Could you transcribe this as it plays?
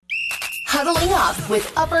huddling up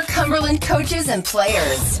with Upper Cumberland coaches and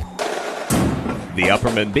players. The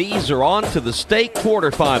Upperman Bees are on to the state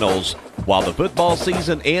quarterfinals while the football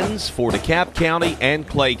season ends for DeKalb County and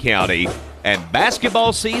Clay County. And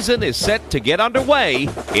basketball season is set to get underway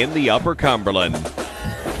in the Upper Cumberland.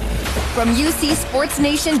 From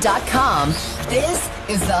UCSportsNation.com, this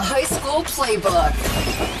is the High School Playbook.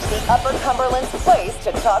 The Upper Cumberland's place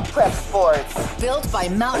to talk prep sports. Built by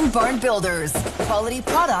Mountain Barn Builders. Quality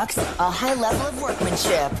products, a high level of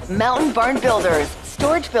workmanship. Mountain Barn Builders.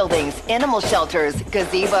 Storage buildings, animal shelters,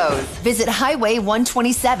 gazebos. Visit Highway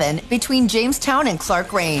 127 between Jamestown and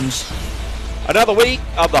Clarkrange. Another week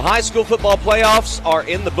of the high school football playoffs are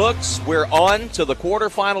in the books. We're on to the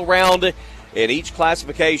quarterfinal round in each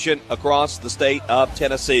classification across the state of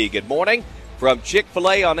Tennessee. Good morning from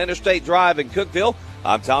Chick-fil-A on Interstate Drive in Cookeville.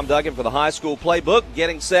 I'm Tom Duggan for the High School Playbook,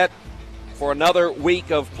 getting set for another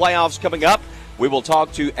week of playoffs coming up. We will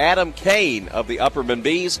talk to Adam Caine of the Upperman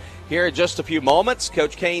Bees here in just a few moments.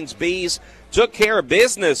 Coach Caine's Bees took care of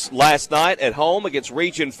business last night at home against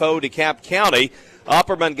region foe DeKalb County.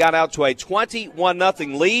 Upperman got out to a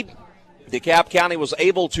 21-0 lead. DeKalb County was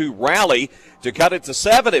able to rally to cut it to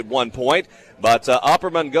 7 at one point, but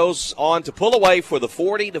Upperman goes on to pull away for the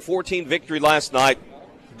 40-14 victory last night.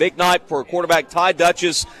 Big night for quarterback Ty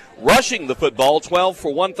Dutchess, rushing the football, 12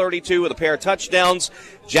 for 132 with a pair of touchdowns.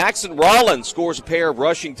 Jackson Rollins scores a pair of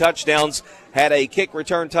rushing touchdowns, had a kick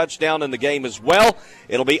return touchdown in the game as well.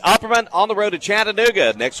 It'll be Upperman on the road to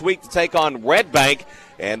Chattanooga next week to take on Red Bank,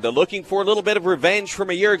 and looking for a little bit of revenge from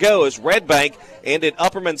a year ago as Red Bank ended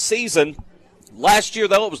Upperman's season. Last year,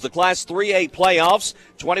 though, it was the Class 3A playoffs,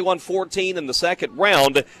 21-14 in the second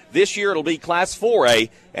round. This year, it'll be Class 4A,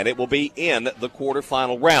 and it will be in the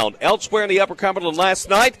quarterfinal round. Elsewhere in the Upper Cumberland last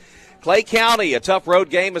night, Clay County, a tough road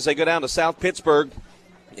game as they go down to South Pittsburgh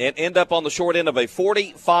and end up on the short end of a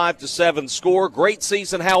 45-7 score. Great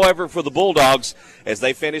season, however, for the Bulldogs as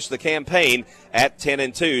they finish the campaign at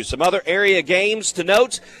 10-2. Some other area games to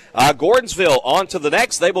note. Gordonsville on to the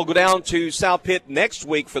next. They will go down to South Pitt next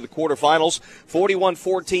week for the quarterfinals.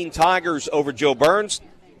 41-14 Tigers over Joe Burns.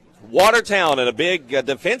 Watertown in a big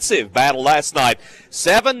defensive battle last night.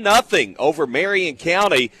 7-0 over Marion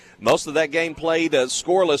County. Most of that game played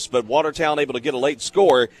scoreless, but Watertown able to get a late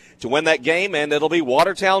score to win that game, and it'll be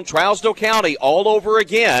Watertown-Trousdale County all over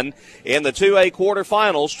again in the 2A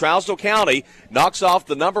quarterfinals. Trousdale County knocks off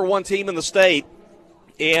the number one team in the state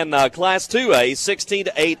in Class 2A,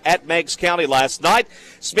 16-8 at Meigs County last night.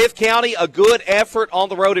 Smith County, a good effort on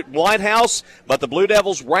the road at White House, but the Blue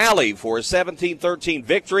Devils rally for a 17-13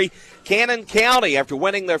 victory. Cannon County, after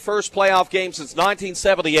winning their first playoff game since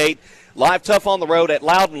 1978, live tough on the road at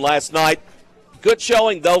Loudon last night. Good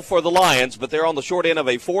showing, though, for the Lions, but they're on the short end of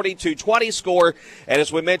a 42-20 score. And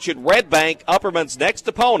as we mentioned, Red Bank, Upperman's next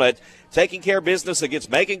opponent, taking care of business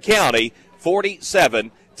against Macon County,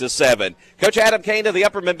 47-7. Coach Adam Caine of the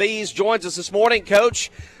Upperman Bees joins us this morning. Coach,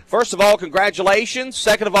 first of all, congratulations.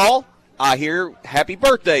 Second of all, I hear happy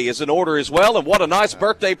birthday is in order as well, and what a nice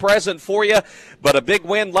birthday present for you. But a big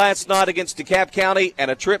win last night against DeKalb County and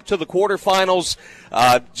a trip to the quarterfinals.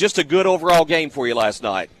 Just a good overall game for you last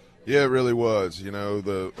night. Yeah, it really was. You know,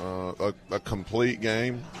 a complete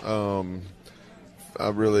game. I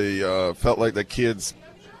really felt like the kids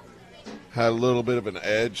had a little bit of an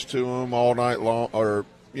edge to them all night long, or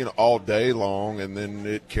all day long, and then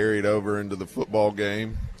it carried over into the football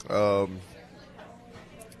game.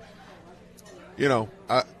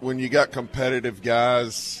 When you got competitive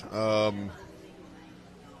guys,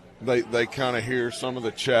 they kind of hear some of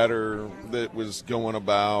the chatter that was going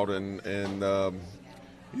about, and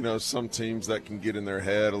some teams that can get in their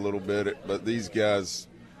head a little bit, but these guys,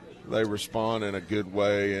 they respond in a good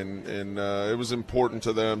way, and it was important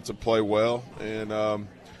to them to play well, and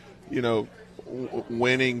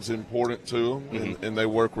winning's important to them, and they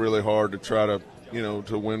work really hard to try to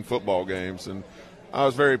to win football games, and I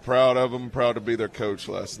was very proud of them, proud to be their coach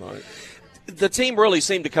last night. The team really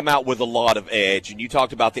seemed to come out with a lot of edge, and you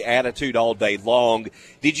talked about the attitude all day long.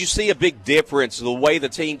 Did you see a big difference in the way the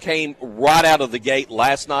team came right out of the gate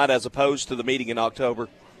last night as opposed to the meeting in October?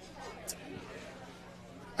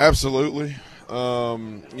 Absolutely.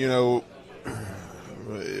 When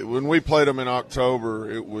we played them in October,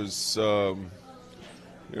 it was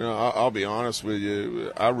I'll be honest with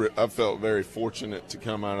you. I felt very fortunate to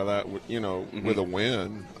come out of that with a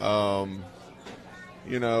win. And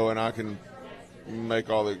I can make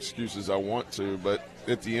all the excuses I want to, but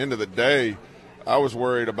at the end of the day, I was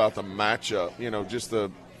worried about the matchup, just the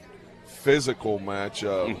physical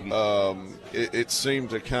matchup. It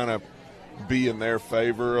seemed to kind of be in their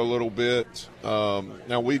favor a little bit.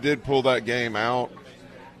 Now, we did pull that game out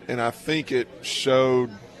and I think it showed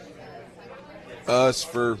us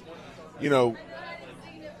for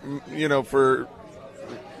for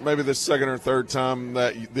maybe the second or third time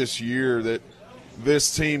that this year that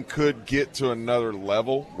this team could get to another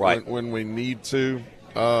level when we need to.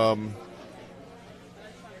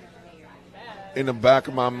 In the back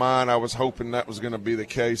of my mind, I was hoping that was going to be the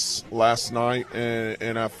case last night,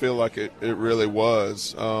 and I feel like it really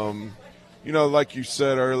was. Like you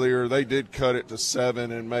said earlier, they did cut it to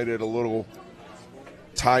 7 and made it a little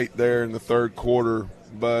tight there in the third quarter.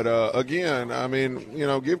 But, again, I mean,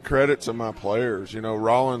 give credit to my players.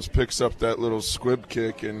 Rollins picks up that little squib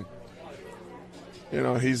kick, and,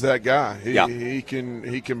 he's that guy. He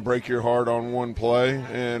can break your heart on one play,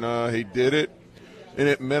 and he did it. And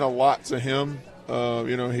it meant a lot to him.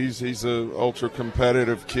 He's a ultra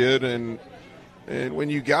competitive kid, and when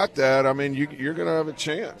you got that, I mean, you're going to have a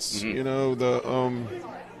chance. Mm-hmm.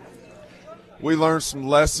 We learned some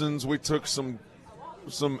lessons. We took some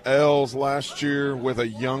L's last year with a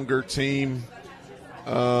younger team,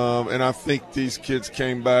 and I think these kids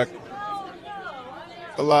came back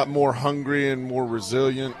a lot more hungry and more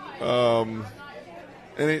resilient.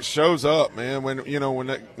 And it shows up, man.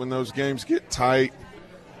 When those games get tight,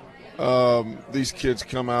 these kids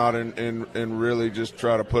come out and really just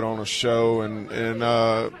try to put on a show, and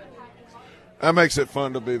that makes it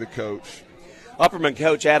fun to be the coach. Upperman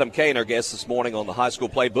coach Adam Caine, our guest this morning on the High School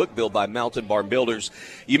Playbook, built by Mountain Barn Builders.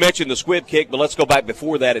 You mentioned the squib kick, but let's go back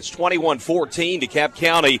before that. It's 21-14. DeKalb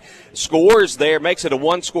County scores there, makes it a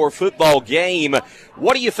one-score football game.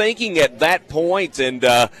 What are you thinking at that point, and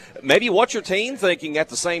maybe what's your team thinking at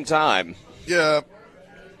the same time? Yeah,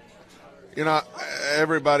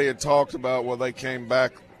 everybody had talked about, well, they came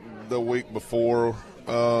back the week before,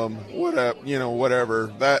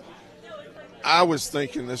 whatever. That I was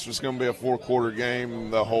thinking this was going to be a 4-quarter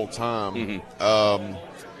game the whole time.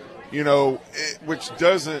 Mm-hmm. Which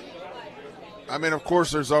doesn't – I mean, of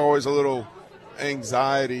course, there's always a little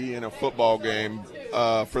anxiety in a football game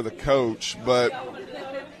for the coach, but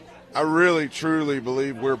I really, truly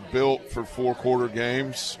believe we're built for 4-quarter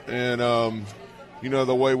games. And,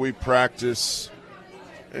 the way we practice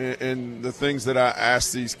and the things that I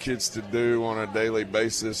ask these kids to do on a daily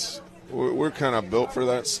basis, we're kind of built for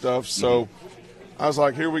that stuff. So – I was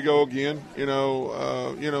like, here we go again.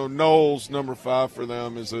 Knowles, number 5 for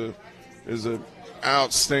them, is a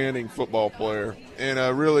outstanding football player and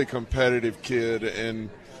a really competitive kid.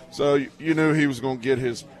 And so you knew he was going to get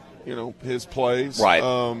his plays. Right.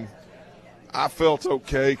 I felt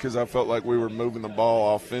okay because I felt like we were moving the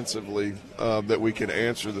ball offensively, that we could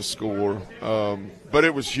answer the score. But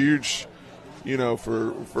it was huge,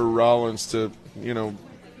 for Rollins to,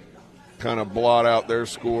 kind of blot out their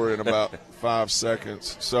score in about 5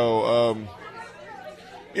 seconds. So,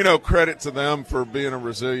 credit to them for being a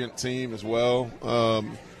resilient team as well.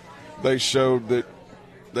 They showed that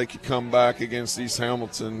they could come back against East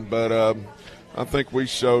Hamilton, but I think we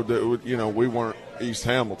showed that, we weren't East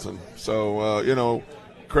Hamilton. So,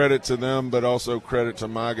 credit to them, but also credit to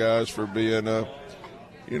my guys for being,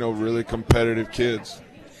 really competitive kids.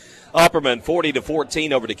 Upperman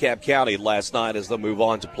 40-14 over DeKalb County last night as they'll move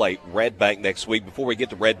on to play Red Bank next week. Before we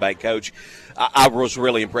get to Red Bank, Coach, I was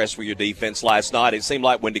really impressed with your defense last night. It seemed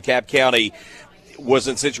like when DeKalb County was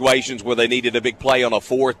in situations where they needed a big play on a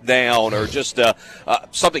 4th down or just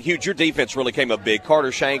something huge, your defense really came up big.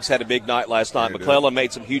 Carter Shanks had a big night last night. McClellan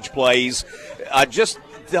made some huge plays. Just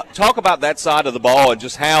talk about that side of the ball and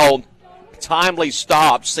just how timely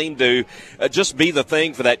stops seemed to just be the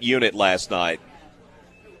thing for that unit last night.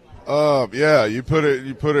 Yeah, you put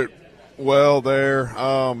it well there.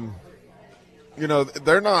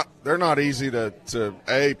 They're not easy to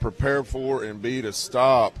A, prepare for, and B, to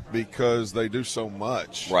stop because they do so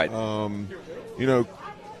much. Right. The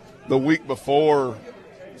week before,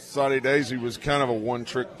 Saudi Daisy was kind of a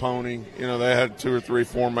one-trick pony. They had 2 or 3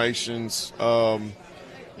 formations.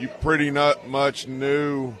 You pretty much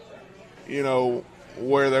knew,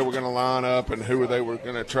 where they were going to line up and who they were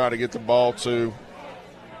going to try to get the ball to.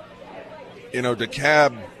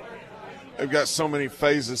 DeKalb, they've got so many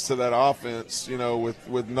phases to that offense,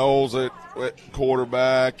 with Knowles at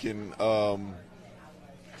quarterback and,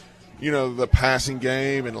 the passing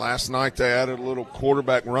game. And last night they added a little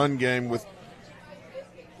quarterback run game with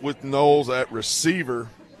Knowles at receiver.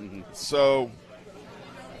 Mm-hmm. So,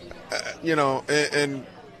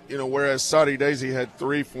 whereas Saudi Daisy had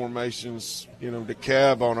 3 formations,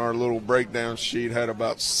 DeKalb on our little breakdown sheet had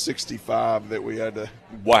about 65 that we had to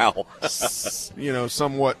 – wow.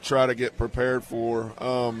 somewhat try to get prepared for.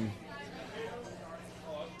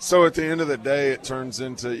 So at the end of the day, it turns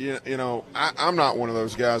into, you know, I'm not one of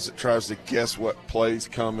those guys that tries to guess what play's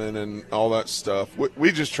coming and all that stuff.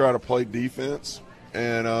 We just try to play defense.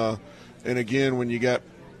 And again, when you got,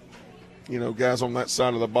 you know, guys on that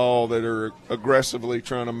side of the ball that are aggressively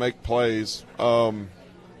trying to make plays,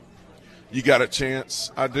 you got a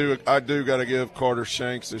chance. I do got to give Carter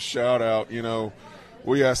Shanks a shout out. You know,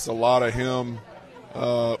 we asked a lot of him.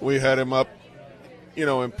 We had him up, you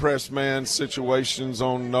know, in press man situations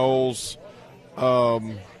on Knowles.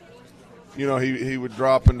 You know, he would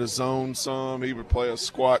drop into zone some. He would play a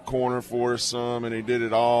squat corner for us some, and he did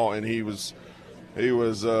it all. And he was,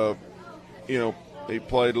 you know, he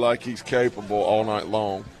played like he's capable all night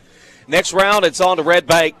long. Next round, it's on to Red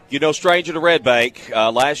Bank. You know, stranger to Red Bank.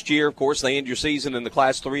 Last year, of course, they end your season in the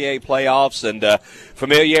Class 3A playoffs, and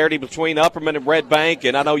familiarity between Upperman and Red Bank,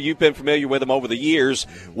 and I know you've been familiar with them over the years.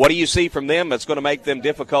 What do you see from them that's going to make them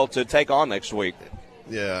difficult to take on next week?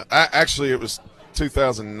 Yeah, actually, it was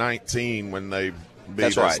 2019 when they beat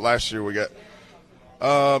us. Right. Last year we got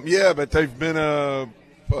yeah, but they've been a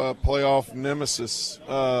playoff nemesis.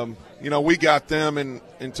 You know, we got them in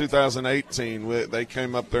 2018. They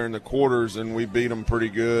came up there in the quarters, and we beat them pretty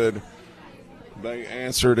good. They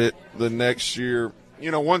answered it the next year. You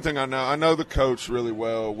know, one thing I know the coach really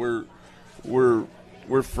well. We're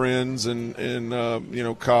friends and you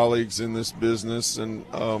know, colleagues in this business, and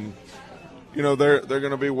you know, they're going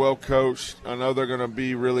to be well coached. I know they're going to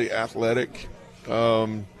be really athletic.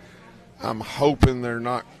 I'm hoping they're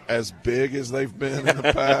not as big as they've been in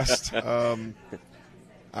the past.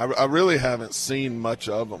 I really haven't seen much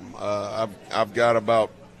of them. I've got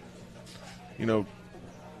about, you know,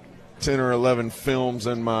 10 or 11 films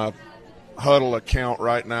in my Huddle account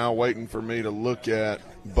right now waiting for me to look at.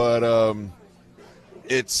 But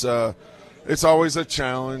it's always a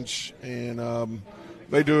challenge, and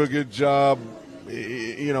they do a good job,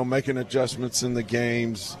 you know, making adjustments in the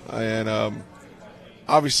games. And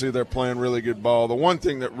obviously they're playing really good ball. The one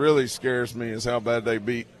thing that really scares me is how bad they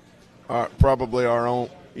beat probably our own,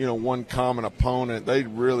 you know, one common opponent. They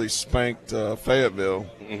really spanked Fayetteville,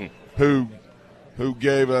 who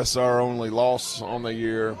gave us our only loss on the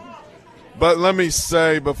year. But let me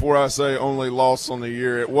say, before I say only loss on the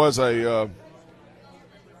year, it was a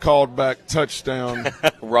called back touchdown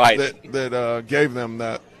right that gave them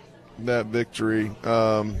that victory.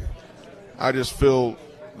 I just feel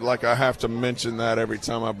like I have to mention that every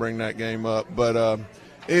time I bring that game up. But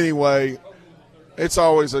anyway, it's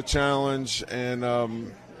always a challenge,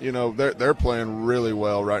 and you know, they're playing really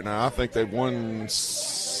well right now. I think they've won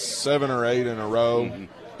 7 or 8 in a row.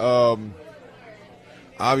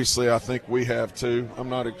 Obviously, I think we have too. I'm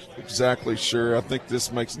not exactly sure. I think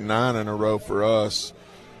this makes 9 in a row for us.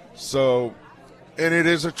 So, and it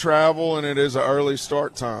is a travel, and it is an early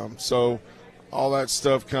start time. So all that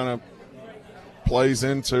stuff kind of plays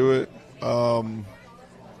into it.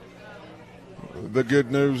 The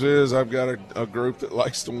good news is I've got a group that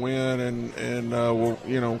likes to win, and well,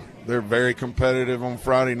 you know, they're very competitive on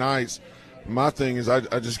Friday nights. My thing is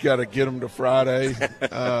I just got to get them to Friday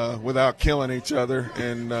without killing each other,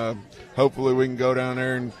 and hopefully we can go down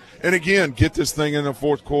there and again get this thing in the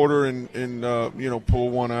fourth quarter and you know, pull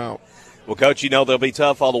one out. Well, Coach, you know they'll be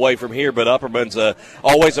tough all the way from here, but Upperman's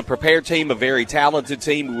always a prepared team, a very talented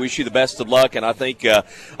team. We wish you the best of luck, and I think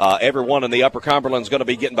everyone in the Upper Cumberland is going to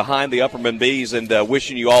be getting behind the Upperman Bees and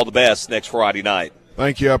wishing you all the best next Friday night.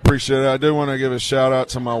 Thank you. I appreciate it. I do want to give a shout-out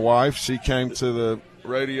to my wife. She came to the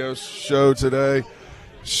radio show today.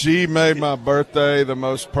 She made my birthday the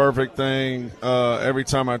most perfect thing. Every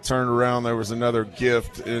time I turned around, there was another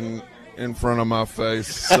gift in front of my face.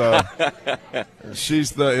 So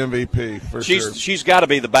she's the MVP for sure. She's got to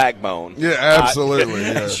be the backbone. Yeah, absolutely.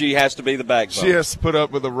 Yeah. She has to be the backbone. She has to put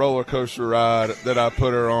up with the roller coaster ride that I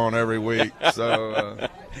put her on every week. So,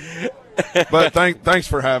 but thanks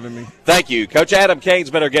for having me. Thank you. Coach Adam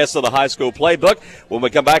Caine's been our guest on the High School Playbook. When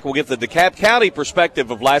we come back, we'll get the DeKalb County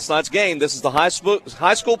perspective of last night's game. This is the High School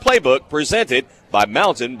Playbook presented by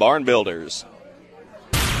Mountain Barn Builders.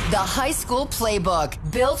 The High School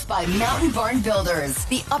Playbook, built by Mountain Barn Builders.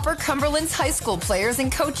 The Upper Cumberland's high school players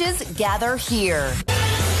and coaches gather here.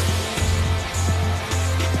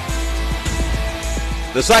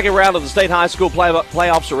 The second round of the state high school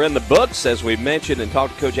playoffs are in the books. As we mentioned and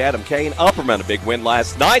talked to Coach Adam Caine, Upperman, a big win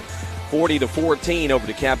last night, 40-14 over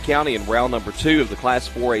DeKalb County in round number 2 of the Class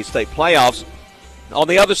 4A state playoffs. On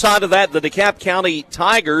the other side of that, the DeKalb County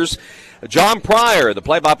Tigers John Pryor, the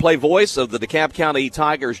play-by-play voice of the DeKalb County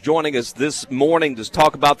Tigers, joining us this morning to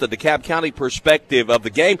talk about the DeKalb County perspective of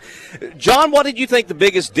the game. John, what did you think the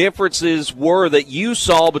biggest differences were that you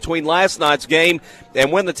saw between last night's game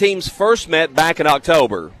and when the teams first met back in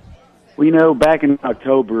October? Well, back in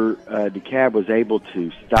October, DeKalb was able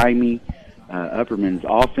to stymie Upperman's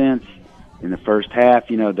offense in the first half.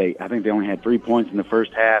 I think they only had 3 points in the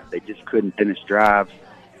first half. They just couldn't finish drives.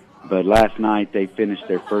 But last night they finished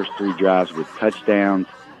their first 3 drives with touchdowns.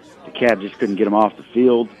 DeKalb just couldn't get them off the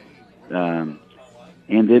field. And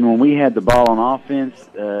then when we had the ball on offense,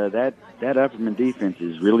 that Upperman defense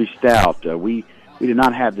is really stout. We did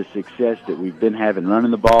not have the success that we've been having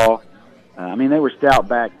running the ball. They were stout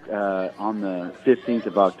back on the 15th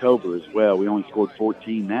of October as well. We only scored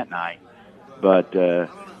 14 that night. But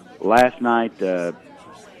last night, they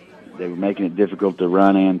were making it difficult to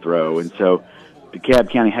run and throw. And so DeKalb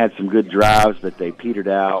County had some good drives, but they petered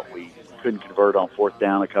out. We couldn't convert on fourth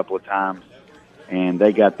down a couple of times. And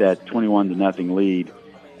they got that 21-0 lead.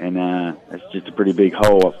 And that's just a pretty big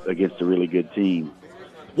hole against a really good team.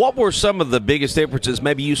 What were some of the biggest differences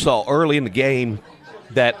maybe you saw early in the game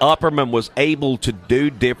that Upperman was able to do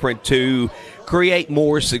different to create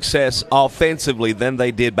more success offensively than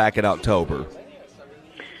they did back in October?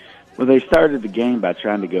 Well, they started the game by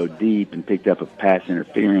trying to go deep and picked up a pass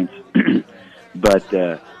interference. But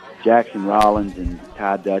Jackson Rollins and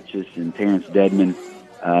Ty Dutchess and Terrence Dedman,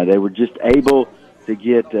 they were just able to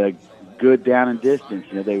get good down and distance.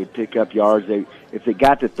 They would pick up yards. If they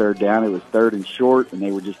got to third down, it was third and short, and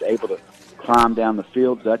they were just able to climb down the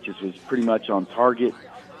field. Dutchess was pretty much on target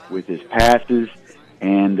with his passes,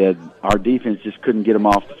 and our defense just couldn't get them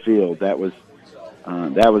off the field. That was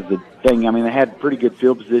the thing. They had pretty good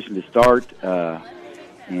field position to start,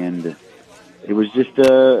 and it was just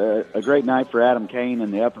a great night for Adam Caine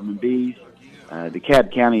and the Upperman Bees.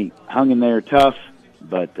 DeKalb County hung in there tough,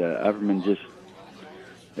 but Upperman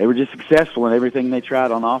they were just successful in everything they tried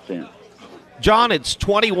on offense. John, it's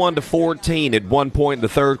 21-14 at one point in the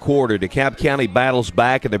third quarter. DeKalb County battles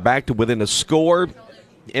back, and they're back to within a score.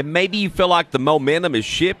 And maybe you feel like the momentum has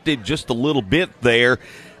shifted just a little bit there.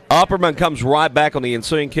 Upperman comes right back on the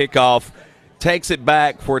ensuing kickoff, takes it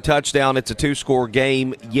back for a touchdown. It's a 2-score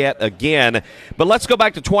game yet again. But let's go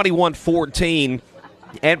back to 21-14.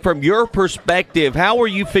 And from your perspective, how are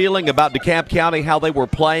you feeling about DeKalb County, how they were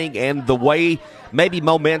playing, and the way maybe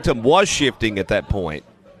momentum was shifting at that point?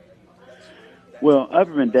 Well,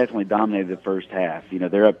 Upperman definitely dominated the first half.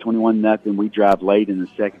 They're up 21-0. We drive late in the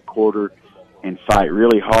second quarter and fight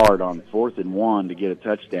really hard on 4th and 1 to get a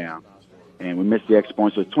touchdown. And we missed the extra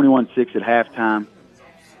point, so it's 21-6 at halftime.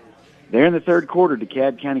 There in the third quarter,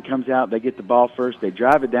 DeKalb County comes out. They get the ball first. They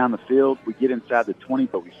drive it down the field. We get inside the 20,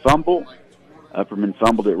 but we fumble. Upperman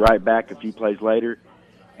fumbled it right back a few plays later.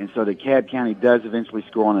 And so DeKalb County does eventually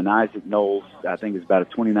score on an Isaac Knowles, I think it's about a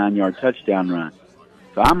 29-yard touchdown run.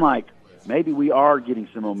 So I'm like, maybe we are getting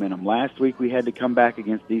some momentum. Last week we had to come back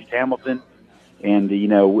against East Hamilton, and,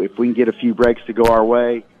 if we can get a few breaks to go our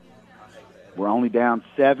way, we're only down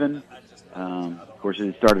 7. Of course,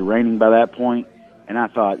 it started raining by that point, and I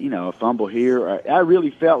thought, a fumble here. I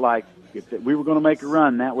really felt like if we were going to make a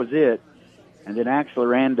run, that was it. And then Axel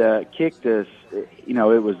Aranda kicked us. It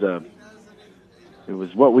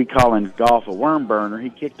was what we call in golf a worm burner. He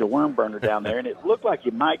kicked a worm burner down there, and it looked like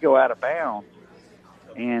it might go out of bounds.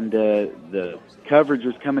 And the coverage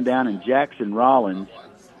was coming down, and Jackson Rollins,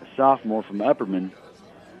 a sophomore from Upperman,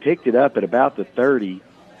 picked it up at about the 30.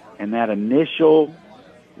 And that initial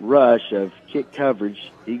rush of kick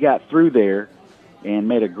coverage, he got through there and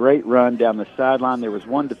made a great run down the sideline. There was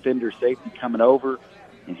one defender safety coming over,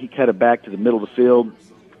 and he cut it back to the middle of the field.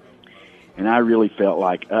 And I really felt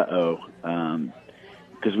like, because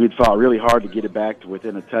we'd fought really hard to get it back to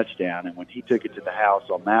within a touchdown. And when he took it to the house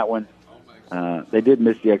on that one, they did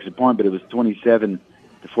miss the extra point, but it was 27-14,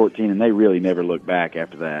 and they really never looked back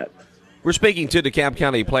after that. We're speaking to DeKalb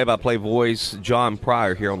County play-by-play voice John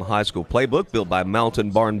Pryor here on the High School Playbook, built by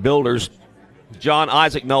Mountain Barn Builders. John,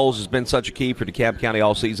 Isaac Knowles has been such a key for DeKalb County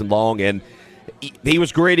all season long, and he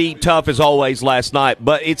was gritty, tough as always last night,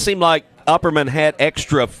 but it seemed like Upperman had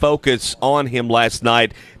extra focus on him last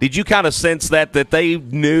night. Did you kind of sense that they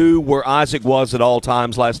knew where Isaac was at all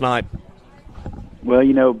times last night? Well,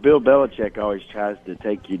 Bill Belichick always tries to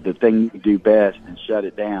take the thing you do best and shut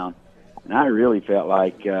it down. And I really felt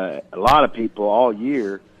like a lot of people all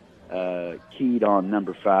year keyed on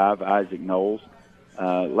number 5, Isaac Knowles.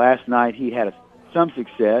 Last night he had some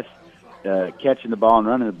success catching the ball and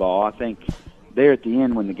running the ball. I think there at the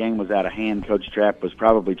end when the game was out of hand, Coach Trapp was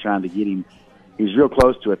probably trying to get him. He was real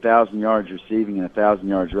close to 1,000 yards receiving and 1,000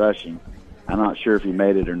 yards rushing. I'm not sure if he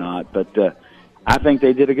made it or not. But I think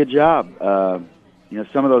they did a good job.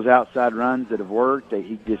 Some of those outside runs that have worked,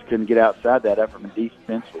 he just couldn't get outside. That Upperman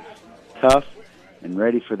defense was tough and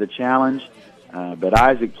ready for the challenge. But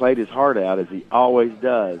Isaac played his heart out, as he always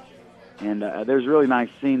does. And there's a really nice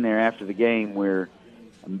scene there after the game where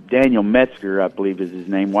Daniel Metzger, I believe is his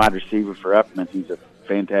name, wide receiver for Upperman, who's a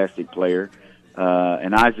fantastic player,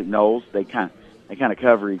 and Isaac Knowles, they kind of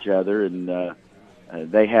cover each other, and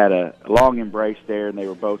they had a long embrace there, and they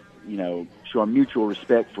were both, showing mutual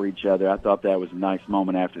respect for each other. I thought that was a nice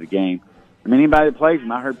moment after the game. I mean, anybody that plays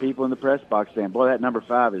him, I heard people in the press box saying, boy, that number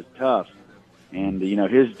 5 is tough. And,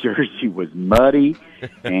 his jersey was muddy,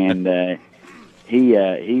 and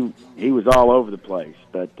he was all over the place.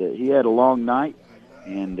 But he had a long night,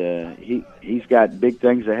 and he's got big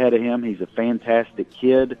things ahead of him. He's a fantastic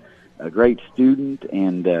kid, a great student,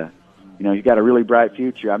 and, he's got a really bright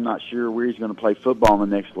future. I'm not sure where he's going to play football on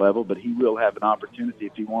the next level, but he will have an opportunity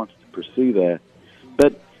if he wants to pursue that.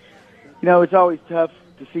 But, it's always tough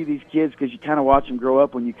to see these kids because you kind of watch them grow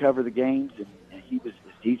up when you cover the games, and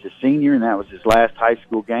he's a senior, and that was his last high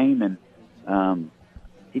school game, and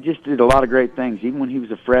he just did a lot of great things. Even when he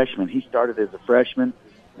was a freshman, he started as a freshman,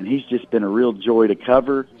 and he's just been a real joy to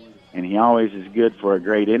cover, and he always is good for a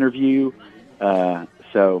great interview.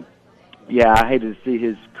 So, yeah, I hated to see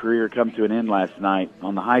his career come to an end last night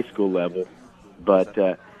on the high school level,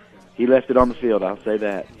 but he left it on the field, I'll say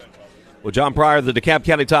that. Well, John Pryor, the DeKalb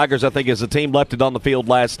County Tigers, I think, as a team, left it on the field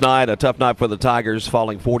last night. A tough night for the Tigers,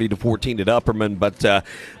 falling 40-14 at Upperman. But,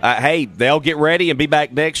 hey, they'll get ready and be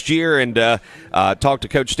back next year. And talk to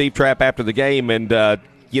Coach Steve Trapp after the game. And, I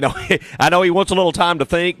know he wants a little time to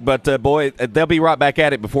think, but, boy, they'll be right back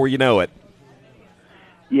at it before you know it.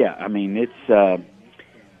 Yeah, I mean, it's the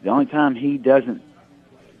only time he doesn't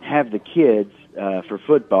have the kids for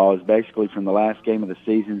football is basically from the last game of the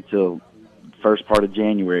season till first part of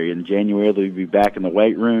January. In January, they'll be back in the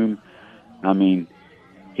weight room. I mean,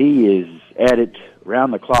 he is at it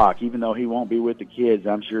round the clock. Even though he won't be with the kids,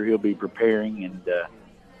 I'm sure he'll be preparing and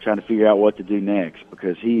trying to figure out what to do next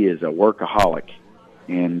because he is a workaholic,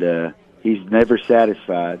 and he's never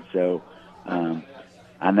satisfied. So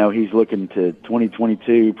I know he's looking to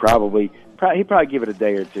 2022, he'll probably give it a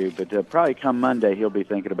day or two, but probably come Monday he'll be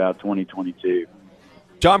thinking about 2022.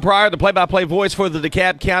 John Pryor, the play-by-play voice for the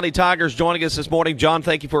DeKalb County Tigers, joining us this morning. John,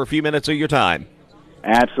 thank you for a few minutes of your time.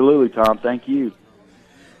 Absolutely, Tom. Thank you.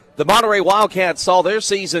 The Monterey Wildcats saw their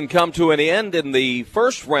season come to an end in the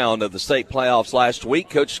first round of the state playoffs last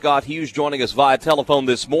week. Coach Scott Hughes joining us via telephone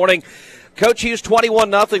this morning. Coach Hughes,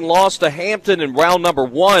 21-0 loss to Hampton in round number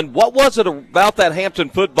 1. What was it about that Hampton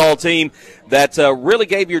football team that really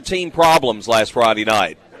gave your team problems last Friday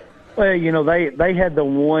night? Well, they had the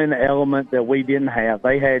one element that we didn't have.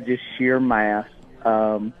 They had just sheer mass.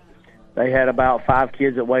 They had about 5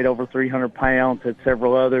 kids that weighed over 300 pounds, had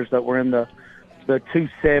several others that were in the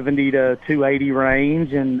 270 to 280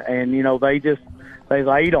 range, and they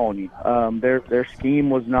laid on you. Their scheme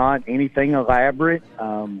was not anything elaborate.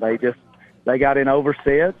 They got in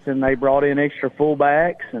oversets, and they brought in extra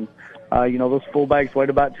fullbacks, and those fullbacks weighed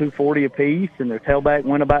about 240 apiece, and their tailback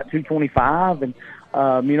went about 225, and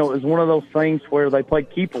it was one of those things where they played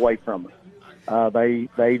keep away from us.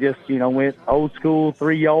 They just, went old school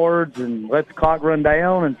 3 yards and let the clock run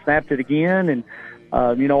down and snapped it again. And,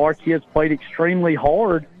 our kids played extremely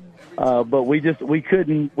hard, but we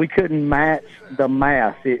couldn't match the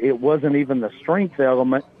mass. It wasn't even the strength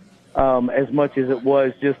element, as much as it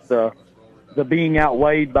was just the being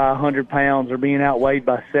outweighed by 100 pounds or being outweighed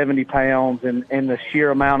by 70 pounds and the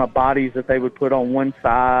sheer amount of bodies that they would put on one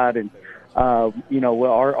side. And,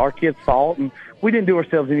 our kids fought, and we didn't do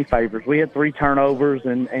ourselves any favors. We had 3 turnovers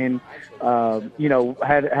and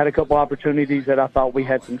had a couple opportunities that I thought we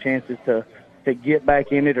had some chances to get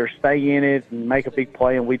back in it or stay in it and make a big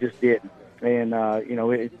play, and we just didn't. And,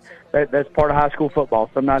 that's part of high school football.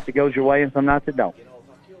 Some nights it goes your way and some nights it don't.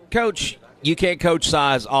 Coach, you can't coach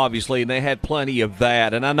size, obviously, and they had plenty of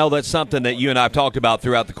that. And I know that's something that you and I have talked about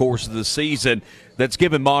throughout the course of the season that's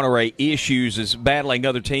given Monterey issues, is battling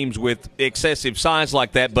other teams with excessive size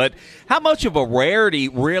like that. But how much of a rarity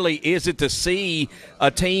really is it to see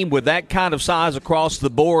a team with that kind of size across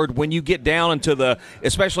the board when you get down into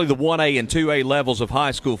especially the 1A and 2A levels of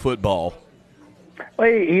high school football? Well,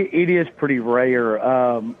 it is pretty rare.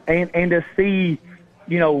 And to see,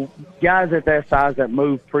 guys at that size that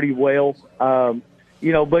move pretty well, but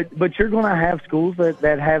you're going to have schools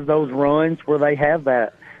that have those runs where they have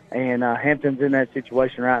that. And Hampton's in that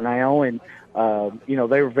situation right now, and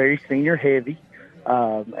they were very senior heavy.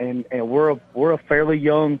 And we're a fairly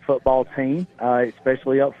young football team,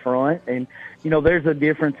 especially up front. And there's a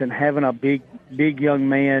difference in having a big young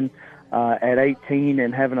man at 18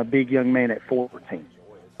 and having a big young man at 14.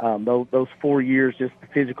 Those 4 years, just the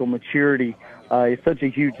physical maturity is such a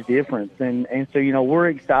huge difference. And so we're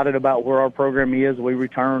excited about where our program is. We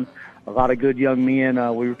return a lot of good young men.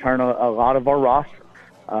 We return a lot of our roster.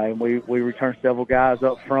 And we return several guys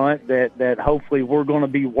up front that hopefully we're going to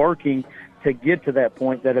be working to get to that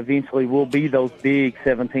point that eventually will be those big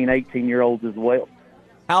 17, 18-year-olds as well.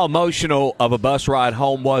 How emotional of a bus ride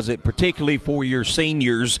home was it, particularly for your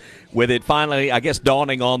seniors, with it finally, I guess,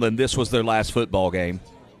 dawning on them this was their last football game?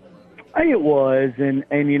 It was, and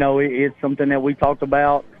it's something that we talked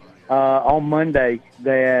about on Monday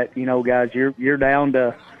that, guys, you're down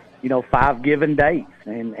to, 5 given dates,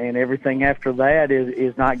 and everything after that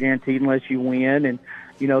is not guaranteed unless you win. And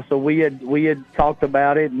so we had talked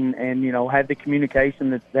about it and had the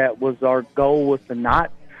communication that was our goal was to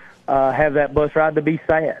not have that bus ride to be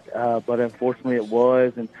sad. But unfortunately it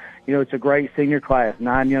was. And, it's a great senior class,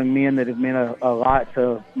 9 young men that have meant a lot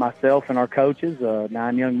to myself and our coaches,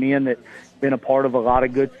 9 young men that have been a part of a lot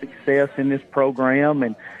of good success in this program.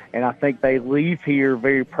 And I think they leave here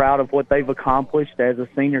very proud of what they've accomplished as a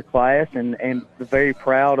senior class and very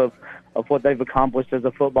proud of what they've accomplished as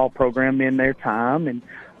a football program in their time. And,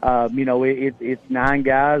 it's 9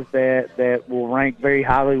 guys that will rank very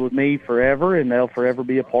highly with me forever, and they'll forever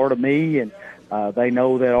be a part of me. And they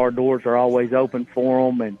know that our doors are always open for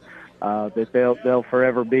them, and that they'll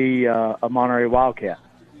forever be a Monterey Wildcat.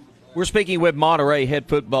 We're speaking with Monterey head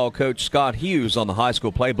football coach Scott Hughes on the High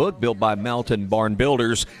School Playbook, built by Mountain Barn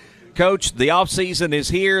Builders. Coach, the offseason is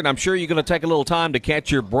here, and I'm sure you're going to take a little time to catch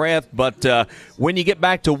your breath, but when you get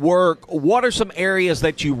back to work, what are some areas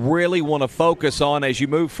that you really want to focus on as you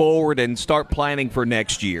move forward and start planning for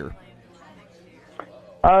next year?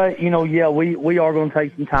 We are going to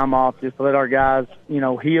take some time off just to let our guys,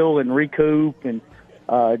 heal and recoup and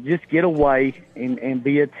just get away and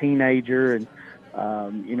be a teenager. And,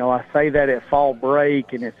 I say that at fall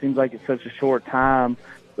break, and it seems like it's such a short time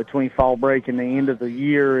between fall break and the end of the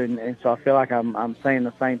year, and so I feel like I'm saying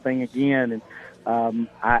the same thing again. And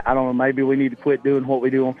I don't know, maybe we need to quit doing what we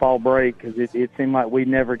do on fall break, because it seemed like we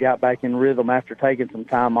never got back in rhythm after taking some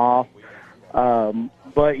time off.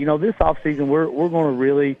 But this off season we're going to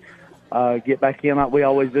really get back in like we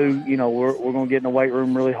always do. We're going to get in the weight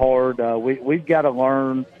room really hard. We've got to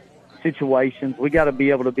learn situations. We got to be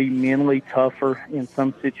able to be mentally tougher in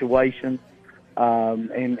some situations.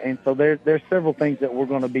 And so there's several things that we're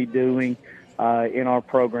going to be doing in our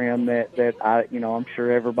program that I'm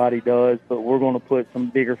sure everybody does, but we're going to put some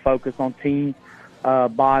bigger focus on team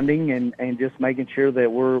bonding and just making sure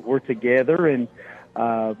that we're together, and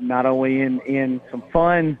not only in some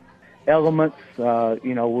fun elements,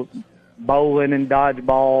 bowling and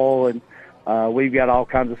dodgeball, and we've got all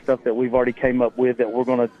kinds of stuff that we've already came up with that we're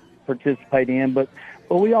going to participate in, but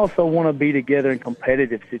we also want to be together in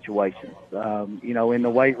competitive situations, in the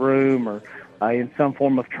weight room or in some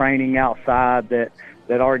form of training outside that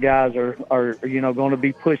our guys are going to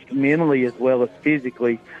be pushed mentally as well as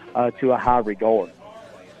physically to a high regard.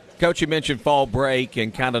 Coach, you mentioned fall break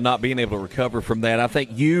and kind of not being able to recover from that. I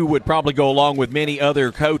think you would probably go along with many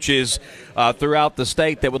other coaches throughout the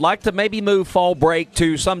state that would like to maybe move fall break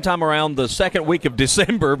to sometime around the second week of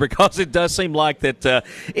December, because it does seem like that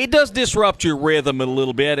it does disrupt your rhythm a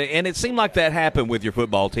little bit, and it seemed like that happened with your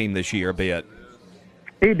football team this year a bit.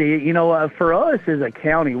 It did. For us as a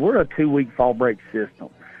county, we're a 2-week fall break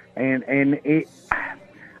system. And it,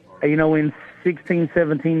 in 16,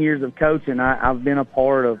 17 years of coaching, I've been a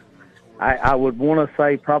part of, I would want to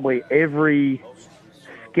say probably every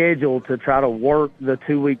schedule to try to work the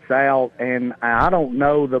 2 weeks out, and I don't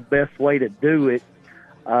know the best way to do it.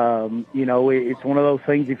 It's one of those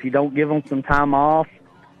things, if you don't give them some time off,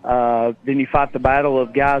 then you fight the battle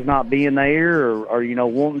of guys not being there or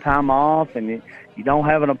wanting time off, and you don't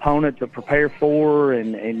have an opponent to prepare for,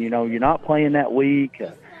 and you're not playing that week.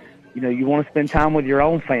 You want to spend time with your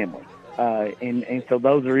own family. And so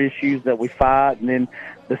those are issues that we fight. And then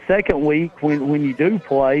the second week, when you do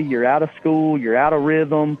play, you're out of school, you're out of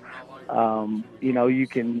rhythm. You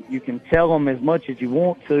can tell them as much as you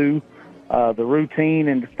want to, the routine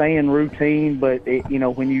and to stay in routine. But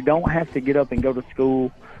when you don't have to get up and go to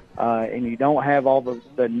school, and you don't have all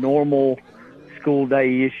the normal school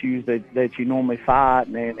day issues that you normally fight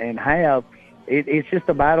and have, it's just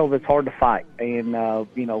a battle that's hard to fight. And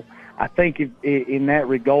I think in that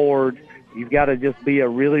regard, you've got to just be a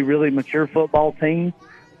really, really mature football team.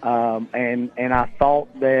 And I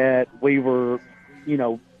thought that we were,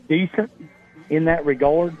 decent in that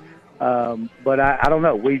regard. But I don't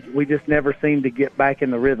know. We just never seemed to get back in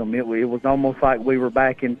the rhythm. It was almost like we were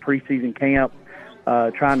back in preseason camp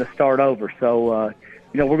trying to start over. So,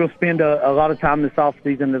 we're going to spend a lot of time this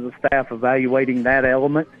offseason as a staff evaluating that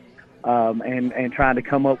element and trying to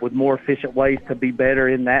come up with more efficient ways to be better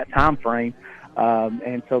in that time frame.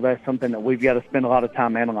 And so that's something that we've got to spend a lot of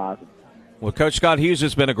time analyzing. Well, Coach Scott Hughes,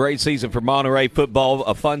 has been a great season for Monterey football,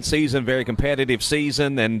 a fun season, very competitive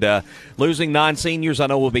season, and losing 9 seniors I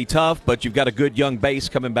know will be tough, but you've got a good young base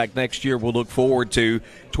coming back next year. We'll look forward to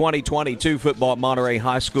 2022 football at Monterey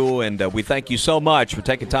High School, and we thank you so much for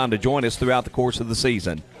taking time to join us throughout the course of the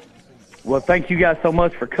season. Well, thank you guys so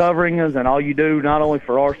much for covering us and all you do, not only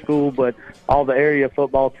for our school, but all the area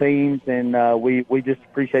football teams, and we just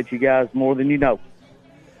appreciate you guys more than you know.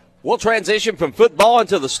 We'll transition from football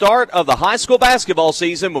into the start of the high school basketball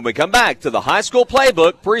season when we come back to the High School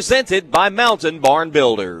Playbook presented by Mountain Barn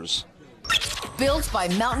Builders. Built by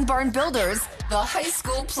Mountain Barn Builders, the High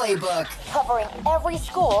School Playbook. Covering every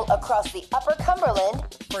school across the Upper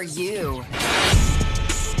Cumberland for you.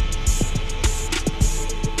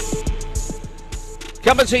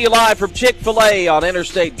 Coming to you live from Chick-fil-A on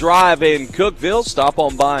Interstate Drive in Cookeville. Stop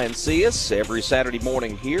on by and see us every Saturday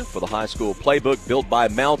morning here for the High School Playbook built by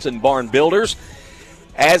Mountain Barn Builders.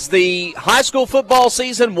 As the high school football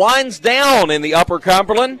season winds down in the Upper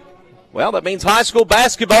Cumberland, well, that means high school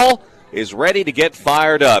basketball is ready to get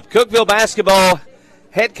fired up. Cookeville basketball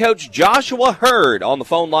head coach Joshua Hurd on the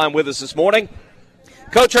phone line with us this morning.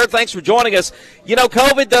 Coach Hurd, thanks for joining us.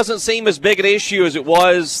 COVID doesn't seem as big an issue as it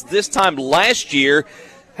was this time last year.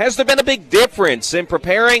 Has there been a big difference in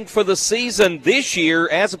preparing for the season this year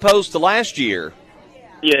as opposed to last year?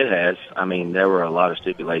 Yeah, it has. I mean, there were a lot of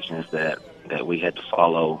stipulations that we had to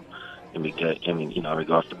follow in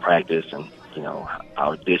regards to practice and,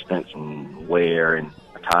 our distance and wear and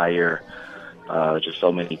attire, just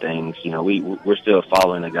so many things. We're still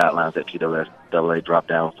following the guidelines that TAA dropped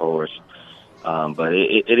down for us. But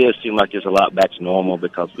it does seem like it's a lot back to normal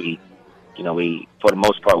because we for the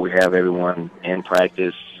most part, we have everyone in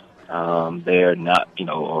practice. They're not,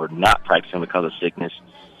 or not practicing because of sickness.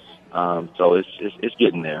 So it's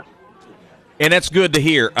getting there. And that's good to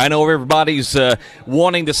hear. I know everybody's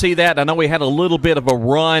wanting to see that. I know we had a little bit of a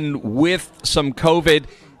run with some COVID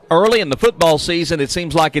early in the football season. It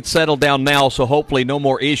seems like it's settled down now, so hopefully no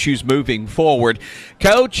more issues moving forward.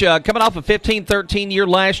 Coach, coming off a 15-13 year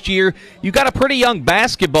last year, you got a pretty young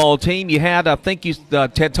basketball team. You had, I think you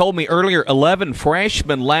had told me earlier, 11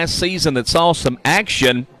 freshmen last season that saw some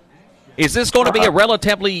action. Is this going to be a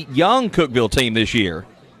relatively young Cookeville team this year?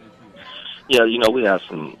 Yeah, we have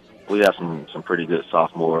some pretty good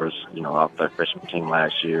sophomores, off that freshman team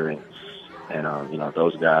last year, and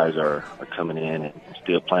those guys are coming in and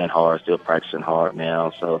still playing hard, still practicing hard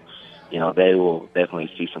now. So, they will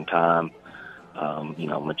definitely see some time.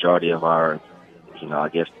 Majority of our, I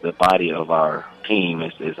guess the body of our team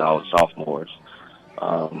is all sophomores,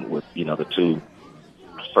 with, the 2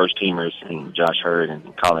 first teamers and Josh Hurd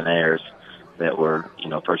and Colin Ayers that were,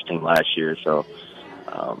 first team last year. So,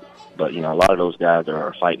 but, a lot of those guys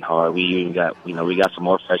are fighting hard. We even got, we got some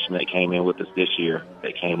more freshmen that came in with us this year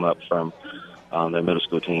that came up from their middle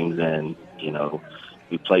school teams. And,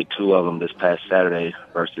 we played 2 of them this past Saturday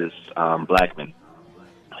versus Blackman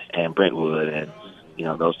and Brentwood. And,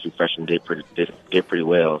 those 2 freshmen did pretty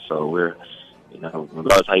well. So we're,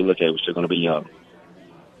 regardless of how you look at it, we're still going to be young.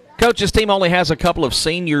 Coach, this team only has a couple of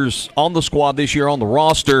seniors on the squad this year on the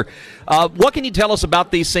roster. What can you tell us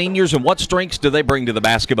about these seniors, and what strengths do they bring to the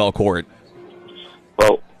basketball court?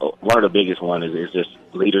 Well, one of the biggest ones is just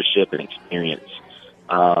leadership and experience.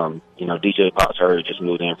 DJ Potts Hurd just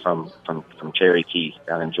moved in from Cherokee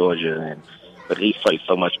down in Georgia, but he's played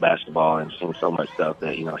so much basketball and seen so much stuff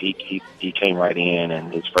that he came right in,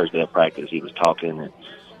 and his first day of practice he was talking and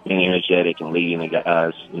being energetic and leading the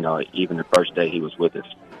guys. Even the first day he was with us.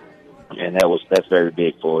 And that's very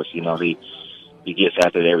big for us. He gets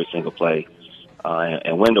after it every single play.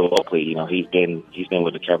 And Wendell Oakley, he's been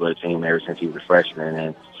with the Cavalier team ever since he was a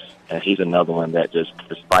freshman, and he's another one that just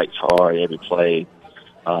fights hard every play,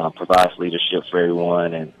 provides leadership for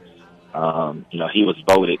everyone. And he was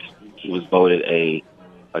voted a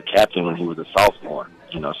captain when he was a sophomore,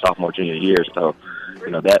 sophomore junior year. So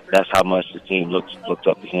that's how much the team looks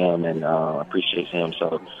up to him and appreciates him.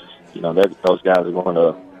 So those guys are going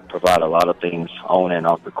to provide a lot of things on and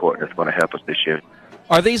off the court that's going to help us this year.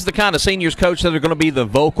 Are these the kind of seniors, Coach, that are going to be the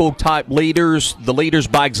vocal type leaders, the leaders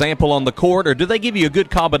by example on the court, or do they give you a good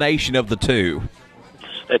combination of the two?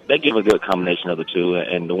 They give a good combination of the two,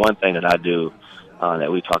 and the one thing that I do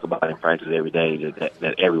that we talk about in practice every day is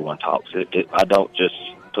that everyone talks. I don't just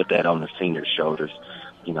put that on the seniors' shoulders.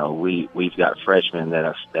 we've got freshmen that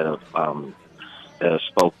have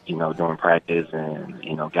spoke, during practice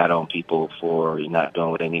and, got on people for not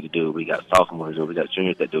doing what they need to do. We got sophomores or we got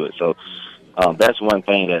juniors that do it. So that's one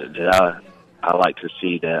thing that I like to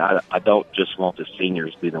see, that I don't just want the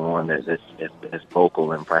seniors to be the one that's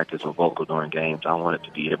vocal in practice or vocal during games. I want it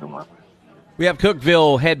to be everyone. We have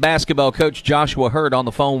Cookeville head basketball coach Joshua Hurd on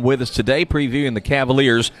the phone with us today, previewing the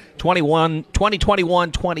Cavaliers'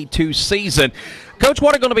 2021-22 season. Coach,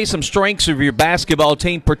 what are going to be some strengths of your basketball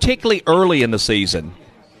team, particularly early in the season?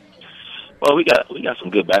 Well, we got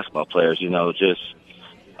some good basketball players, basketball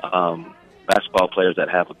players that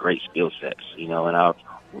have a great skill sets, and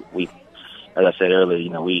as I said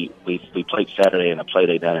earlier, we played Saturday in a play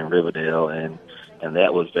day down in Riverdale, and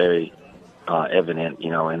that was very evident,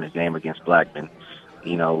 in the game against Blackman.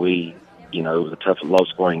 It was a tough,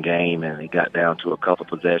 low-scoring game, and it got down to a couple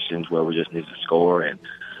possessions where we just needed to score, and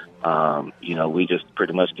we just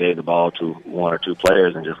pretty much gave the ball to one or two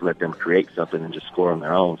players and just let them create something and just score on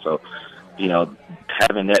their own. So,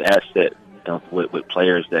 having that asset with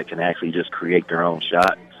players that can actually just create their own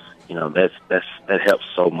shot, that helps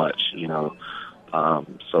so much.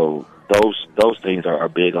 So those things are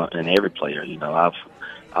big in every player.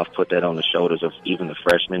 I've put that on the shoulders of even the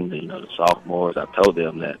freshmen, the sophomores. I've told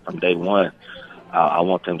them that from day one, I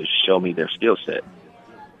want them to show me their skill set.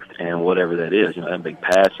 And whatever that is, that big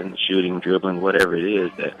passing, shooting, dribbling, whatever it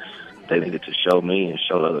is, that they needed to show me and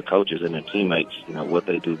show other coaches and their teammates, what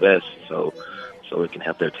they do best, so it can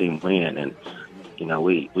help their team win. And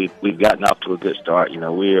we've gotten off to a good start.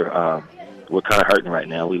 We're kind of hurting right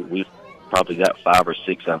now. We've probably got 5 or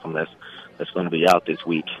 6 of them that's going to be out this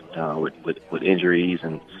week with injuries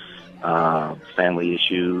and family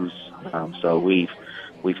issues. So we've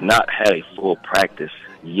not had a full practice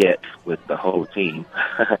yet with the whole team.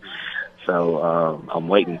 So I'm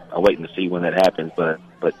waiting to see when that happens. But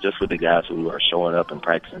just with the guys who are showing up and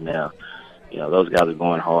practicing now, those guys are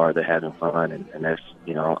going hard. They're having fun, and that's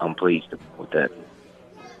I'm pleased with that.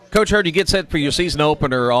 Coach Hurd, you get set for your season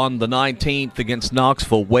opener on the 19th against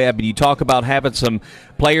Knoxville Webb, and you talk about having some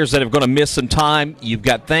players that are going to miss some time. You've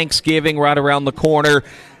got Thanksgiving right around the corner.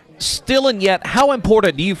 Still and yet, how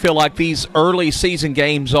important do you feel like these early season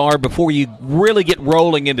games are before you really get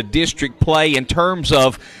rolling into district play in terms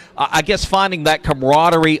of, I guess, finding that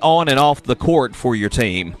camaraderie on and off the court for your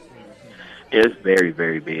team? It's very,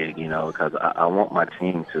 very big, because I want my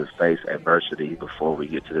team to face adversity before we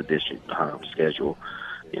get to the district schedule.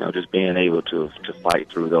 Just being able to fight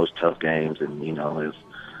through those tough games, and just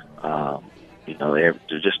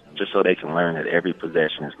so they can learn that every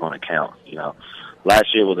possession is going to count.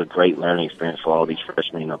 Last year was a great learning experience for all these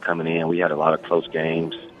freshmen. Coming in, we had a lot of close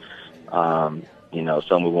games. Some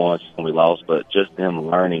we won, some we lost, but just them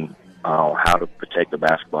learning how to protect the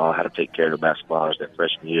basketball, how to take care of the basketball as their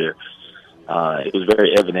freshman year. It was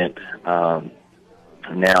very evident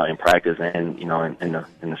now in practice and in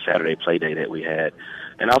the Saturday play day that we had.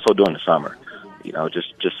 And also during the summer,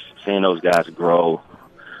 just seeing those guys grow,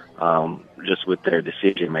 just with their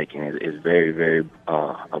decision making is very, very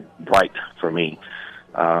bright for me.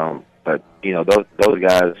 But those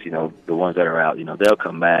guys, the ones that are out, they'll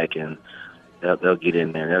come back and they'll get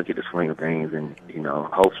in there, they'll get the swing of things, and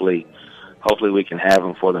hopefully we can have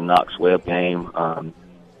them for the Knox Webb game.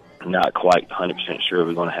 Not quite 100% sure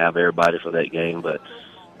we're going to have everybody for that game, but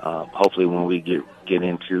hopefully when we get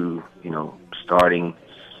into starting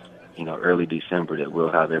early December, that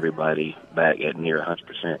we'll have everybody back at near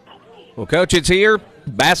 100%. Well, Coach, it's here.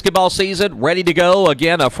 Basketball season ready to go.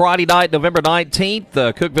 Again, a Friday night, November 19th.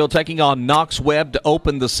 Cookeville taking on Knox Webb to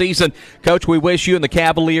open the season. Coach, we wish you and the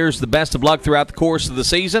Cavaliers the best of luck throughout the course of the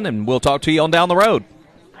season, and we'll talk to you on down the road.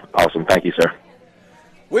 Awesome. Thank you, sir.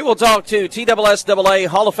 We will talk to TSSAA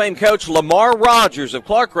Hall of Fame coach Lamar Rogers of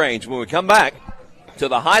Clarkrange when we come back to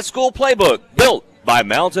the High School Playbook, built by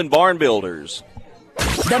Mountain Barn Builders.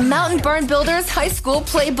 The Mountain Barn Builders High School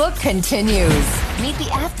Playbook continues. Meet the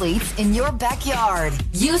athletes in your backyard.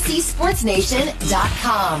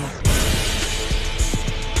 UCSportsNation.com.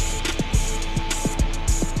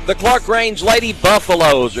 The Clarkrange Lady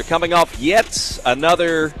Buffaloes are coming off yet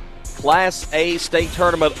another Class A state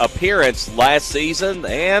tournament appearance last season.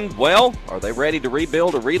 And, well, are they ready to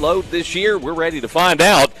rebuild or reload this year? We're ready to find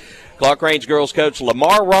out. Clarkrange girls coach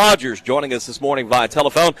Lamar Rogers joining us this morning via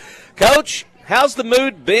telephone. Coach, how's the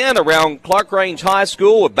mood been around Clarkrange High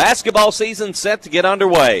School with basketball season set to get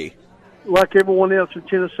underway? Like everyone else in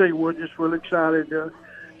Tennessee, we're just really excited to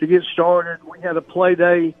get started. We had a play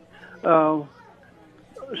day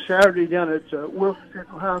Saturday down at Wilson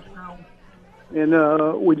Central High School,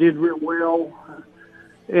 and we did real well.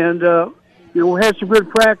 And we had some good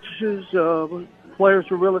practices. players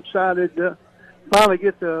are real excited to finally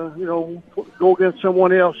get to, go against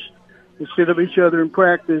someone else instead of each other in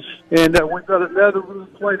practice. And we've got another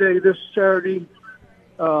play day this Saturday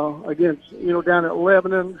against, down at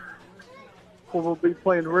Lebanon, where we'll be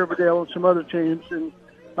playing Riverdale and some other teams. And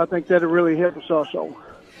I think that'll really help us also.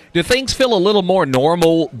 Do things feel a little more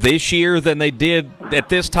normal this year than they did at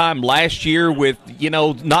this time last year with,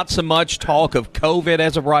 not so much talk of COVID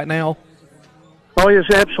as of right now? Oh, yes,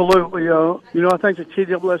 absolutely. I think the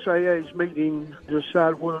TSSAA's meeting to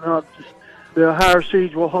decide whether or not the higher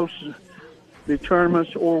seeds will host the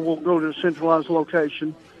tournaments or will go to a centralized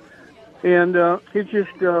location. And it's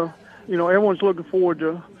just, everyone's looking forward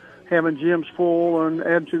to having gyms full and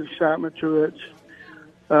adding to the excitement to it.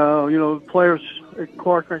 The players at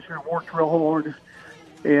Clarkrange have worked real hard,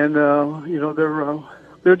 and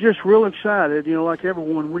they're just real excited. Like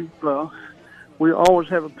everyone, we always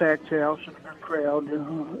have a packed house and a good crowd,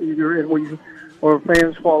 or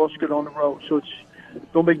fans follow us good on the road. So it's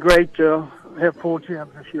going to be great to have full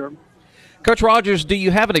gyms this year. Coach Rogers, do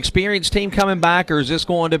you have an experienced team coming back, or is this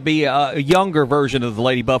going to be a younger version of the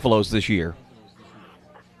Lady Buffaloes this year?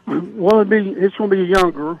 Well, it's going to be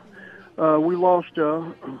younger. We lost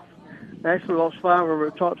 5 of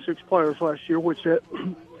our top 6 players last year, which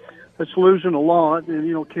that's losing a lot.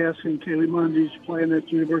 And, Cassie and Kaylee Mundy's playing at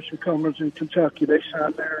the University of Cumberland in Kentucky. They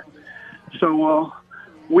signed there. So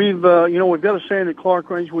we've got a saying at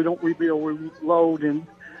Clarkrange, we don't rebuild, we reload. And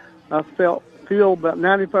I feel about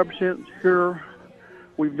 95% sure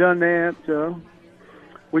we've done that.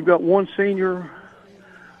 We've got one senior,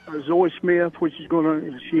 Zoe Smith, she's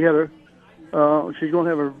going to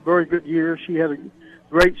have a very good year. She had a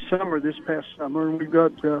great summer this past summer. And we've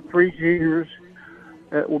got 3 juniors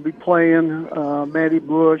that will be playing. Maddie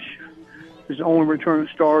Bush is the only returning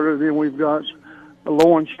starter. Then we've got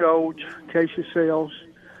Lauren Schultz, Keisha Sales.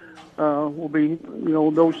 Will be,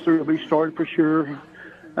 those 3 will be starting for sure.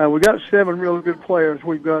 We've got 7 really good players.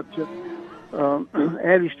 We've got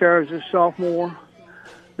Addie Starr is a sophomore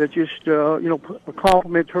that just, a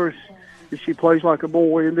compliment to her that she plays like a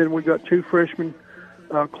boy. And then we've got 2 freshmen,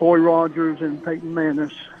 Chloe Rogers and Peyton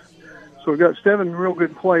Manis. So we've got 7 real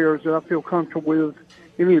good players that I feel comfortable with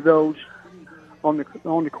any of those on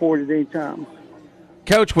the court at any time.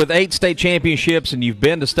 Coach, with 8 state championships and you've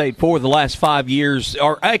been to state 4 the last 5 years,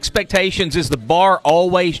 are expectations, is the bar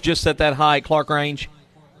always just at that high at Clarkrange?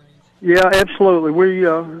 Yeah, absolutely. We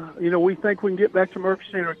think we can get back to Murphy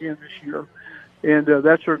Center again this year, and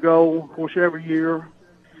that's our goal, of course, every year.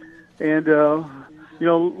 And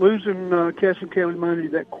losing Cass and Kelly Money,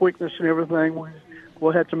 that quickness and everything,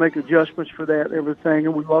 we'll have to make adjustments for that and everything.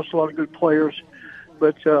 And we lost a lot of good players,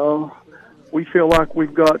 but we feel like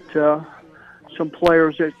we've got some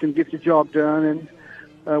players that can get the job done.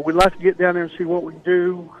 And we'd like to get down there and see what we can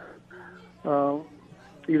do.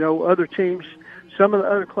 Other teams, some of the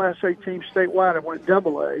other Class A teams statewide have went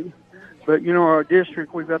AA, but, our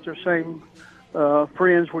district, we've got their same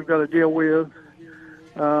friends we've got to deal with.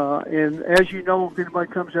 And as you know, if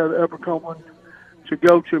anybody comes out of the Upper Cumberland to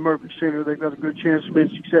go to Murphy Center, they've got a good chance of being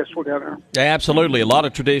successful down there. Absolutely. A lot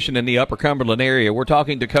of tradition in the Upper Cumberland area. We're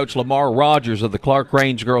talking to Coach Lamar Rogers of the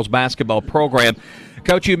Clarkrange girls basketball program.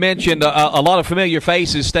 Coach, you mentioned a lot of familiar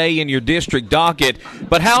faces stay in your district docket,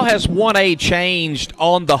 but how has 1A changed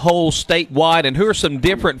on the whole statewide, and who are some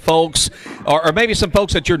different folks, or maybe some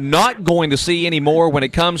folks that you're not going to see anymore when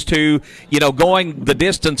it comes to, going the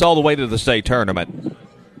distance all the way to the state tournament?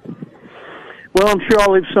 Well, I'm sure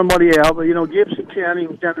I'll leave somebody out, but, Gibson County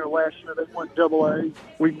was down there last year. They went AA.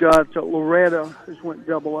 We've got Loretta has went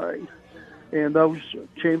AA, and those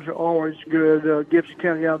teams are always good. Gibson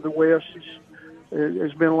County out of the West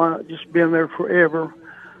has been just been there forever.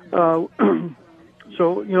 So,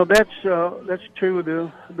 that's 2 of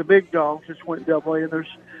the big dogs that went AA, and there's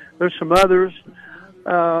some others.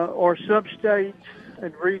 Our sub-state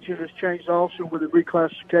and region has changed also with the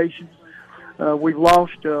reclassification. We've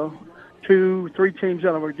lost 2-3 teams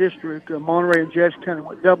out of our district. Monterey and Jackson County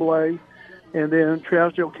went AA, and then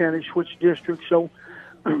Trousdale County switched districts. So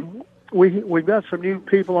we've got some new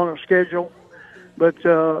people on our schedule. But,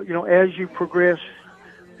 as you progress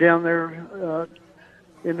down there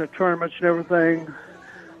in the tournaments and everything,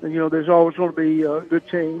 there's always going to be good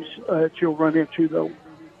teams that you'll run into, though.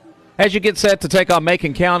 As you get set to take on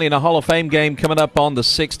Macon County in a Hall of Fame game coming up on the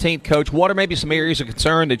 16th, Coach, what are maybe some areas of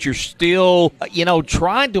concern that you're still,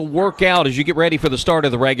 trying to work out as you get ready for the start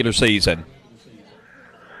of the regular season?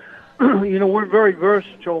 We're very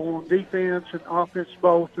versatile on defense and offense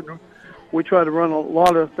both, and we try to run a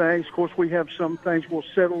lot of things. Of course, we have some things we'll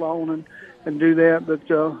settle on and do that. But,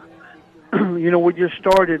 we just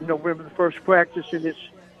started November the 1st practice, and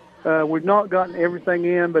We've not gotten everything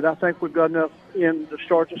in, but I think we've got enough in to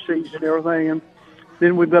start the season and everything. And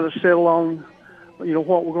then we've got to settle on,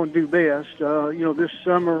 what we're going to do best.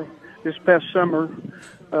 This past summer,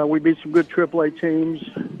 we beat some good AAA teams,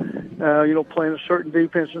 playing a certain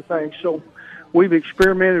defensive thing. So we've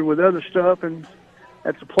experimented with other stuff, and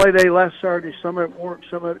at the play day last Saturday, some of it worked,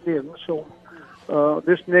 some of it didn't. So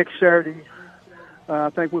this next Saturday, I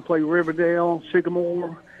think we play Riverdale,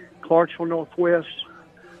 Sycamore, Clarksville Northwest,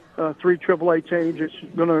 3 AAA teams.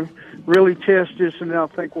 It's going to really test us, and I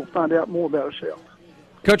think we'll find out more about ourselves.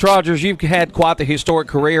 Coach Rogers, you've had quite the historic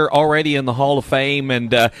career already in the Hall of Fame, and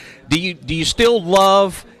do you still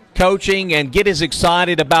love coaching and get as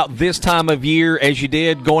excited about this time of year as you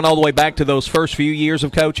did going all the way back to those first few years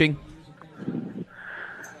of coaching?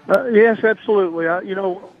 Yes, absolutely.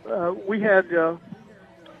 We had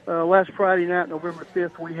last Friday night, November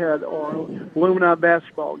 5th, we had our alumni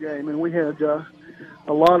basketball game, and we had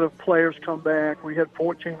a lot of players come back. We had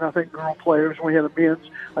 14, I think, girl players. We had a men's,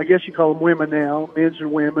 I guess you call them women now, men's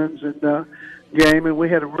and women's, and game, and we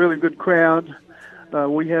had a really good crowd.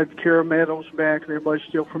 We had Kara Meadows back, and everybody's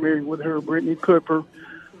still familiar with her, Brittany Cooper.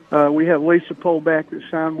 We had Lisa Pohl back that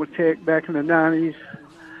signed with Tech back in the 90s.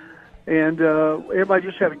 And everybody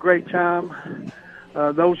just had a great time.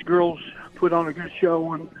 Those girls put on a good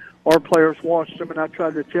show, and our players watched them, and I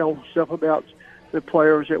tried to tell stuff about the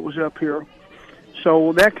players that was up here.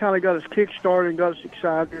 So that kind of got us kick-started and got us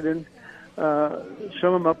excited, and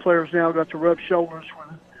some of my players now got to rub shoulders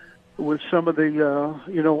with some of the,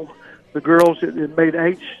 the girls that made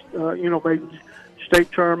made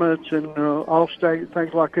state tournaments and all-state,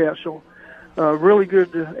 things like that. So really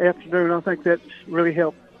good afternoon. I think that's really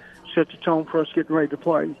helped set the tone for us getting ready to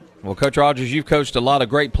play. Well, Coach Rogers, you've coached a lot of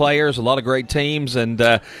great players, a lot of great teams, and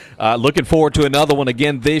looking forward to another one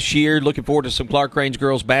again this year. Looking forward to some Clarkrange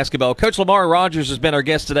girls basketball. Coach Lamar Rogers has been our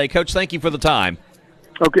guest today. Coach, thank you for the time.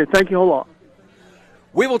 Okay, thank you a lot.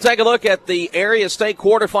 We will take a look at the area state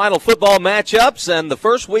quarterfinal football matchups and the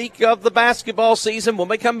first week of the basketball season when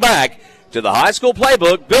we come back to the High School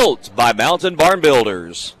Playbook built by Mountain Barn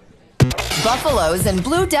Builders. Buffaloes and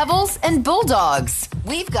Blue Devils and Bulldogs.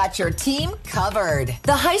 We've got your team covered.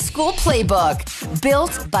 The High School Playbook,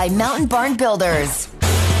 built by Mountain Barn Builders.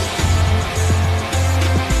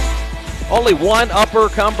 Only one Upper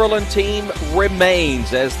Cumberland team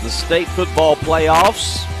remains as the state football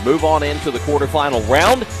playoffs move on into the quarterfinal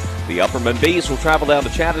round. The Upperman Bees will travel down to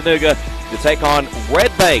Chattanooga to take on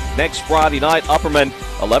Red Bank next Friday night. Upperman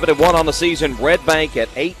 11-1 on the season. Red Bank at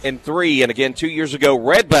 8-3. And again, 2 years ago,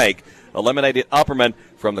 Red Bank eliminated Upperman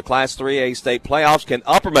from the Class 3A state playoffs. Can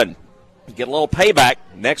Upperman get a little payback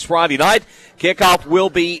next Friday night? Kickoff will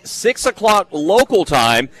be 6 o'clock local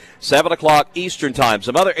time, 7 o'clock Eastern time.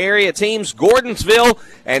 Some other area teams, Gordonsville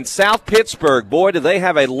and South Pittsburgh. Boy, do they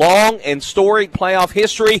have a long and storied playoff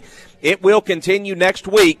history. It will continue next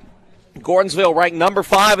week. Gordonsville ranked number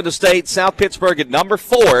 5 in the state, South Pittsburgh at number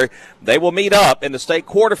 4. They will meet up in the state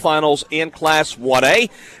quarterfinals in Class 1A.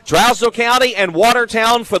 Trousdale County and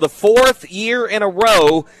Watertown for the 4th year in a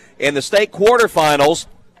row in the state quarterfinals.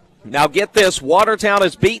 Now get this, Watertown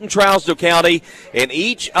has beaten Trousdale County in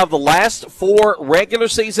each of the last 4 regular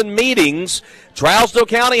season meetings. Trousdale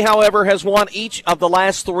County, however, has won each of the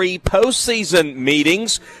last 3 postseason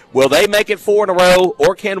meetings. Will they make it 4 in a row,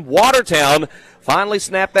 or can Watertown finally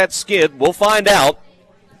snap that skid? We'll find out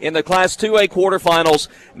in the Class 2A quarterfinals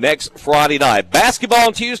next Friday night. Basketball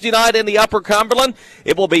on Tuesday night in the Upper Cumberland.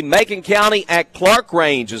 It will be Macon County at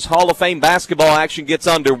Clarkrange as Hall of Fame basketball action gets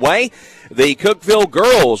underway. The Cookeville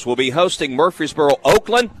girls will be hosting Murfreesboro,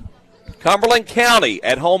 Oakland. Cumberland County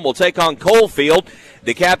at home will take on Coalfield.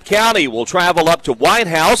 DeKalb County will travel up to White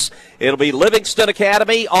House. It'll be Livingston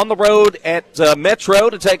Academy on the road at Metro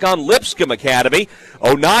to take on Lipscomb Academy.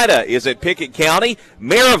 Oneida is at Pickett County.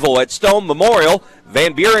 Maryville at Stone Memorial.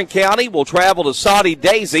 Van Buren County will travel to Soddy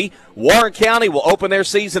Daisy. Warren County will open their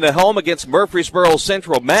season at home against Murfreesboro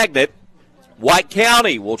Central Magnet. White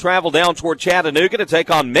County will travel down toward Chattanooga to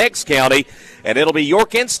take on Meigs County, and it'll be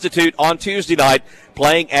York Institute on Tuesday night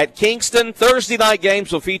playing at Kingston. Thursday night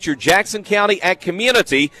games will feature Jackson County at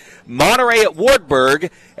Community, Monterey at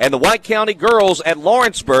Woodburg, and the White County girls at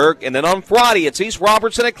Lawrenceburg. And then on Friday, it's East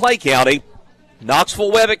Robertson at Clay County,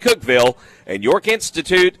 Knoxville Webb at Cookeville, and York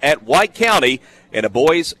Institute at White County in a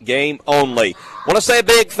boys game only. Want to say a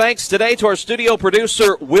big thanks today to our studio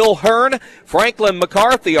producer, Will Hearn, Franklin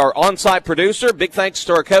McCarthy, our on-site producer. Big thanks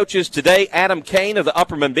to our coaches today, Adam Caine of the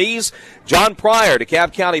Upperman Bees, John Pryor,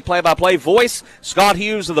 DeKalb County play-by-play voice, Scott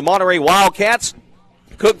Hughes of the Monterey Wildcats,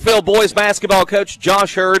 Cookeville boys basketball coach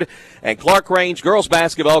Josh Hurd, and Clarkrange girls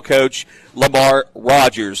basketball coach Lamar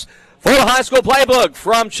Rogers. For the High School Playbook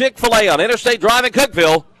from Chick-fil-A on Interstate Drive in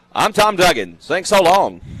Cookeville, I'm Tom Duggan. Thanks so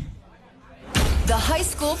long. The High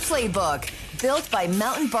School Playbook, built by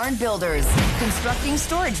Mountain Barn Builders, constructing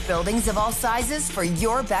storage buildings of all sizes for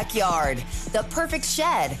your backyard. The perfect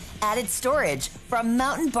shed, added storage from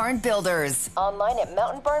Mountain Barn Builders. Online at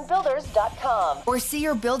mountainbarnbuilders.com or see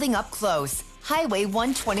your building up close. Highway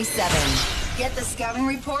 127. Get the scouting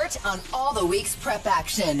report on all the week's prep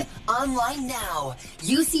action. Online now.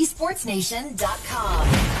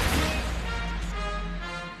 UCSportsNation.com.